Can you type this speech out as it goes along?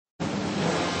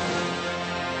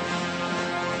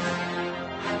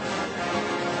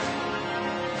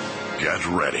Get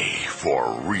ready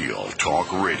for Real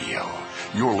Talk Radio.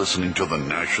 You're listening to the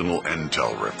National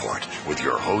Intel Report with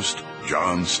your host,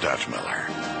 John Stadtmiller.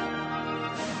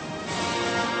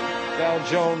 Dow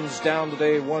Jones down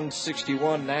today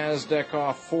 161, NASDAQ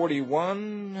off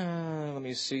 41. Let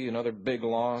me see, another big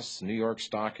loss. New York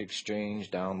Stock Exchange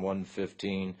down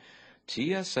 115.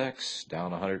 TSX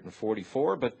down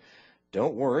 144, but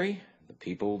don't worry. The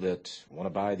people that want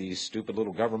to buy these stupid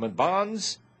little government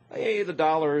bonds, hey, the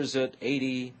dollar is at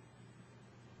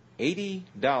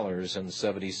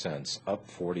 $80.70, up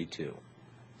 42.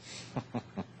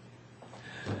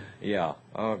 Yeah,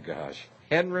 oh gosh.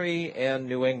 Henry and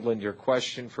New England, your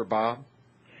question for Bob?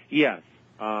 Yes.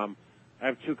 I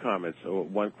have two comments.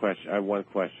 One question. I have one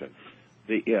question.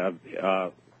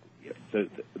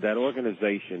 That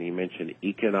organization he mentioned,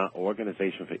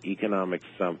 Organization for Economic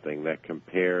something, that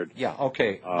compared. Yeah.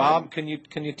 Okay. Bob, can you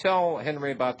tell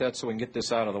Henry about that so we can get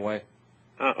this out of the way?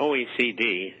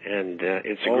 OECD, and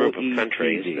it's a group of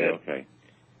countries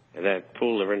that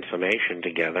pool their information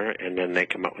together, and then they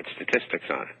come up with statistics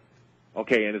on it.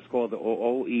 Okay, and it's called the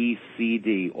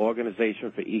OECD,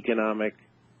 Organization for Economic.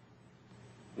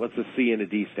 What's the C and the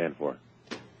D stand for?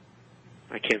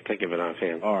 I can't think of it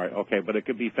offhand. All right, okay, but it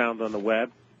could be found on the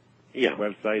web? Yeah. The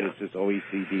website is just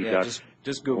OECD. Yeah,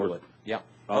 just Google it. Yeah.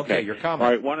 Okay, your comment.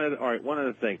 All right, one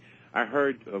other thing. I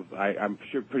heard I'm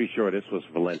pretty sure this was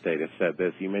Valente that said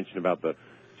this. He mentioned about the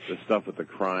stuff with the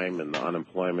crime and the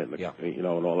unemployment and and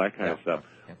all that kind of stuff.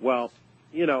 Yeah. Well,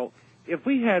 if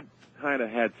we had kind of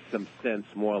had some sense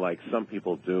more like some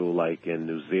people do, like in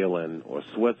New Zealand or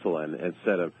Switzerland,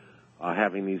 instead of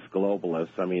having these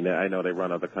globalists. I mean, I know they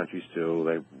run other countries too.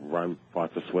 They run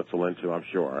parts of Switzerland too, I'm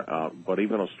sure. But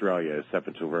even Australia, except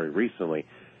until very recently,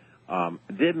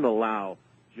 didn't allow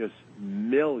just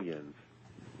millions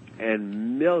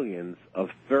and millions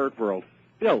of third-world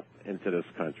filth into this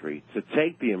country to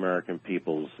take the American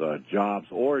people's jobs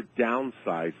or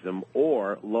downsize them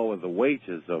or lower the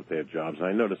wages of their jobs. And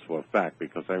I know this for a fact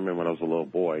because I remember when I was a little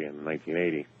boy in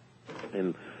 1980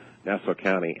 in Nassau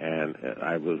County, and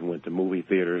I went to movie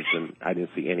theaters, and I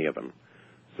didn't see any of them.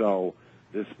 So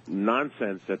this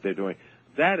nonsense that they're doing,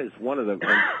 that is one of the,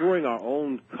 and screwing our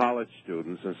own college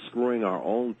students and screwing our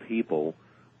own people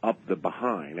up the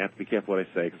behind. I have to be careful what I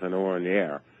say because I know we're on the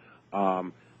air.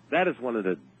 That is one of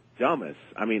the dumbest.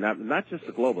 I mean, not just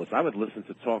the globalists. I would listen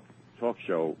to talk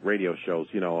show, radio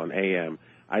shows, on AM.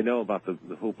 I know about the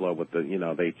hoopla with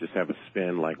they just have a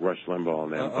spin like Rush Limbaugh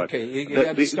and them. Okay, you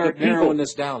got to start narrowing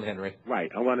this down, Henry.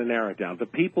 Right, I want to narrow it down. The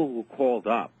people who called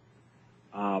up,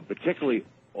 particularly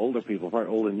older people, probably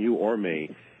older than you or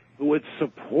me, who would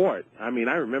support, I mean,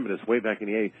 I remember this way back in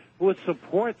the 80s, who would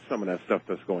support some of that stuff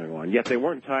that's going on, yet they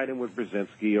weren't tied in with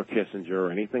Brzezinski or Kissinger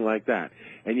or anything like that,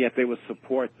 and yet they would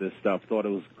support this stuff, thought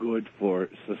it was good for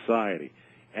society.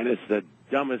 And it's the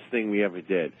dumbest thing we ever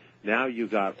did. Now you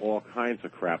got all kinds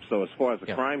of crap. So as far as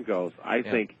the crime goes, I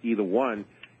think either one,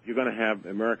 you're going to have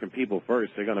American people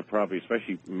first. They're going to probably,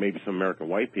 especially maybe some American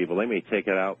white people, they may take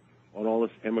it out on all this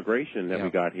immigration that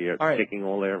we got here, taking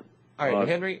all their. All right,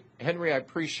 Henry, I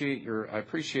appreciate your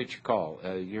call.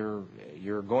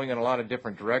 You're going in a lot of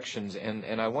different directions,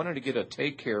 and I wanted to get a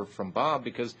take here from Bob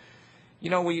because,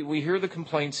 we hear the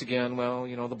complaints again. Well,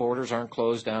 the borders aren't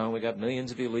closed down. We got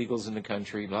millions of illegals in the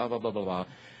country. Blah blah blah blah blah.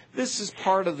 This is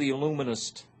part of the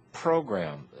Illuminist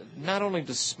program, not only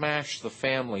to smash the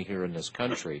family here in this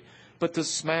country, but to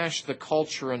smash the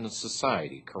culture and the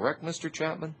society. Correct, Mr.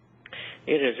 Chapman?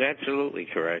 It is absolutely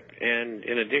correct. And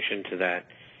in addition to that,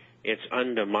 it's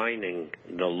undermining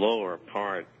the lower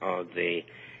part of the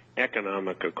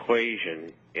economic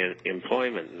equation in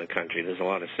employment in the country. There's a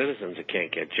lot of citizens that can't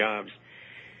get jobs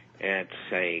at,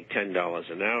 say,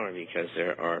 $10 an hour because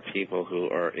there are people who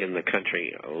are in the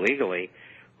country illegally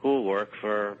who work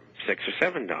for $6 or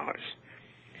 $7.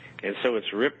 And so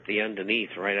it's ripped the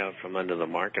underneath right out from under the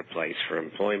marketplace for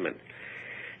employment.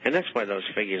 And that's why those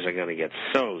figures are going to get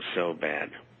so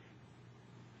bad.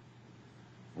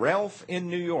 Ralph in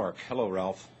New York. Hello,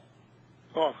 Ralph.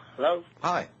 Oh, hello.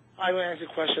 Hi. I want to ask you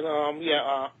a question.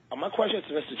 My question is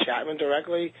to Mr. Chapman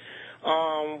directly.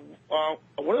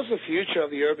 What is the future of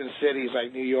the urban cities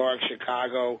like New York,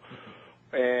 Chicago,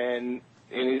 and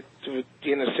in the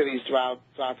cities throughout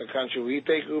the country? Do you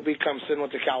think it will become similar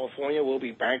to California? Will it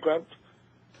be bankrupt?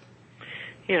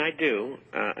 Yeah, I do,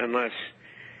 unless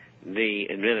the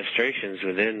administrations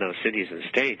within those cities and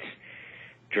states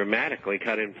dramatically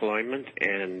cut employment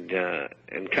and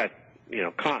cut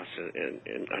costs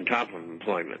on top of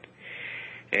employment.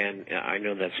 And I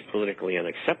know that's politically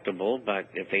unacceptable, but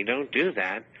if they don't do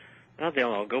that, well,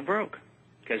 they'll all go broke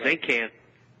because they can't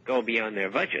go beyond their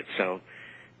budget. So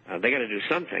They got to do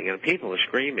something. And people are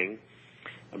screaming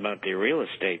about their real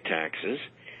estate taxes.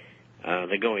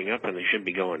 They're going up and they should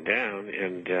be going down,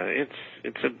 and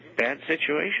it's a bad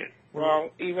situation. Well,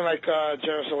 even like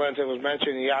General Salente was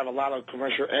mentioning, you have a lot of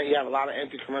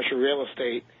empty commercial real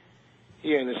estate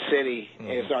here in the city, and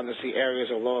you're starting to see areas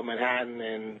of Lower Manhattan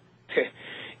and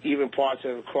even parts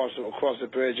of across the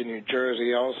bridge in New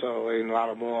Jersey, also in a lot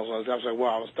of malls. I was like,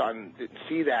 well, I was didn't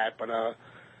see that, but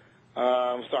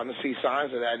I'm starting to see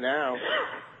signs of that now,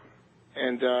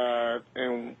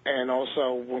 and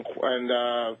also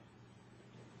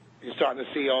you're starting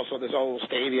to see also this old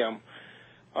stadium,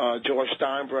 George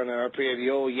Steinbrenner up here, the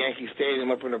old Yankee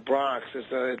Stadium up in the Bronx.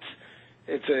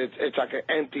 It's like an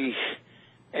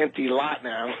empty lot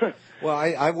now. Well,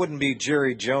 I wouldn't be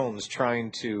Jerry Jones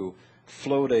trying to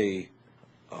float a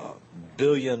 $1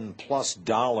 billion+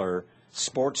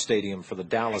 sports stadium for the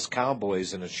Dallas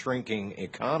Cowboys in a shrinking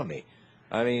economy.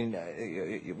 I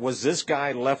mean, was this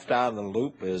guy left out of the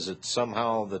loop? Is it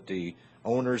somehow that the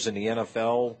owners in the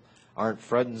NFL aren't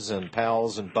friends and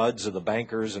pals and buds of the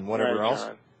bankers and whatever else?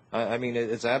 I mean,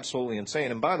 it's absolutely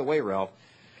insane. And by the way, Ralph,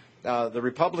 the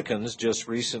Republicans just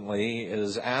recently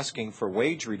is asking for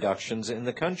wage reductions in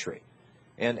the country.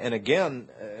 And again,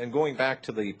 and going back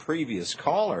to the previous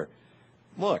caller,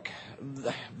 look,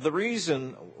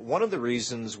 one of the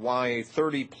reasons why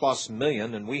 30+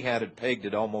 million, and we had it pegged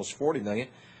at almost 40 million,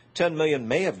 10 million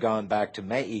may have gone back to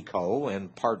Mexico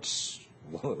and parts,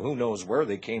 who knows where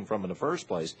they came from in the first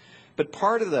place. But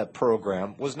part of that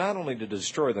program was not only to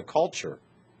destroy the culture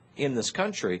in this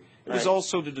country, it was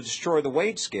also to destroy the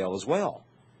wage scale as well.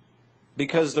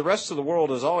 Because the rest of the world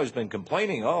has always been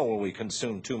complaining, oh, well, we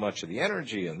consume too much of the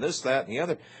energy and this, that, and the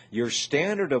other. Your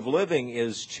standard of living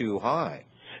is too high.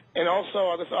 And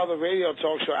also, this other radio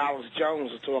talk show, Alex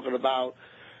Jones was talking about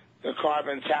the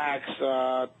carbon tax,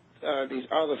 these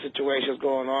other situations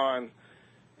going on,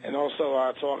 and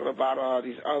also talking about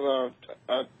these other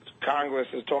Congress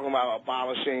is talking about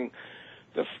abolishing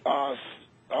the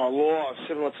law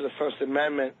similar to the First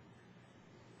Amendment,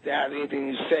 that anything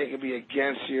you say could be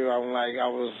against you.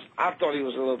 I thought he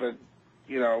was a little bit,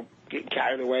 getting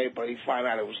carried away, but he found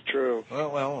out it was true.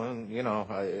 Well, and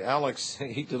Alex,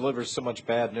 he delivers so much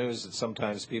bad news that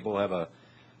sometimes people have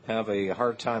a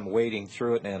hard time wading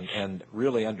through it and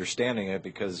really understanding it,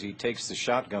 because he takes the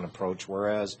shotgun approach,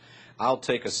 whereas I'll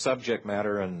take a subject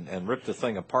matter and rip the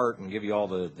thing apart and give you all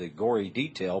the gory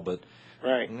detail, but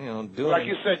right, like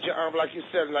you said,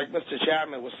 like Mr.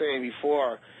 Chapman was saying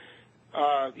before.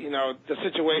 The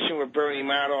situation with Bernie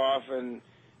Madoff and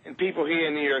people here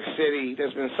in New York City,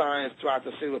 there's been signs throughout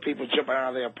the city where people jumping out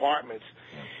of their apartments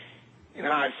in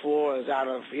high floors out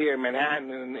of here in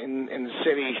Manhattan in the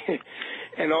city.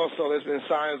 And also there's been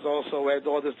signs also where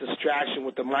all this distraction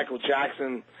with the Michael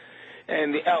Jackson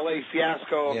and the L.A.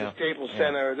 fiasco of the Staples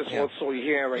Center. This is what you're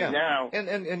hearing right now.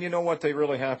 And you know what they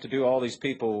really have to do? All these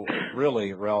people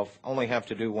really, Ralph, only have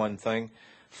to do one thing.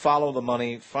 Follow the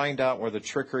money, find out where the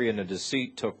trickery and the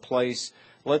deceit took place.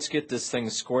 Let's get this thing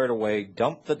squared away,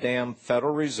 dump the damn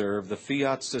Federal Reserve, the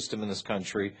fiat system in this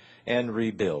country, and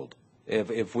rebuild.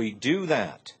 If we do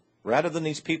that, rather than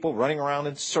these people running around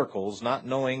in circles, not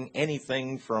knowing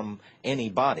anything from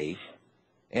anybody,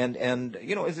 and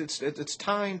it's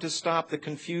time to stop the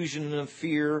confusion and the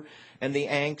fear and the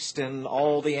angst and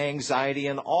all the anxiety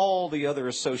and all the other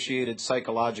associated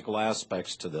psychological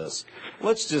aspects to this.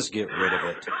 Let's just get rid of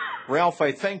it. Ralph,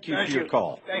 I thank you for your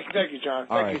call. Thank you, John.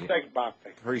 Thank you, Bob.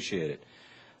 Appreciate it.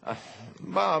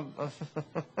 Bob,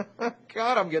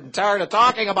 God, I'm getting tired of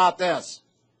talking about this.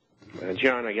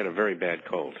 John, I get a very bad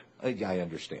cold. I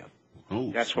understand.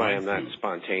 That's why I'm not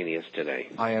spontaneous today.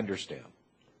 I understand.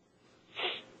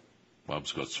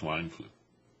 Bob's got swine flu.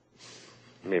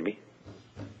 Maybe.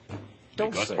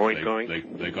 Don't say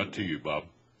it. They got to you, Bob.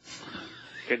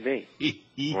 Could be.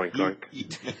 Oink, oink.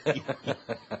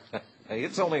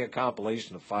 It's only a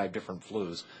compilation of 5 different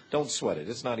flus. Don't sweat it.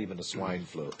 It's not even a swine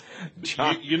flu.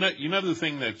 You know the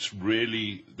thing that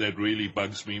really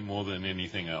bugs me more than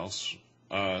anything else?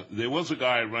 There was a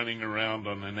guy running around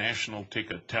on a national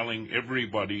ticket telling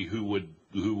everybody who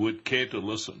would care to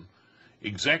listen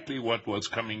exactly what was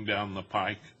coming down the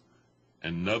pike,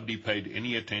 and nobody paid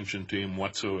any attention to him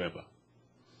whatsoever.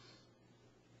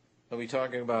 Are we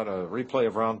talking about a replay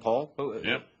of Ron Paul?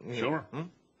 Yep, sure.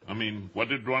 I mean, what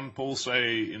did Ron Paul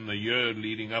say in the year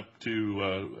leading up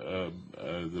to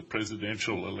the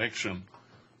presidential election?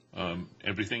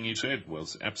 Everything he said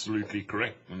was absolutely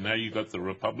correct. And now you've got the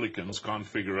Republicans can't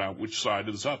figure out which side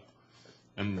is up.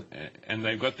 And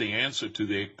they've got the answer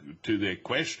to their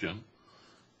question,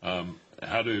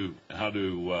 how to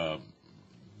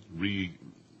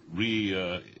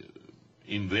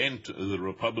invent the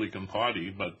Republican Party,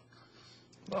 but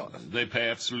they pay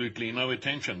absolutely no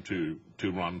attention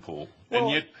to Ron Paul.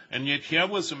 Well, and yet here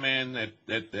was a man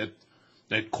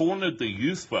that cornered the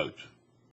youth vote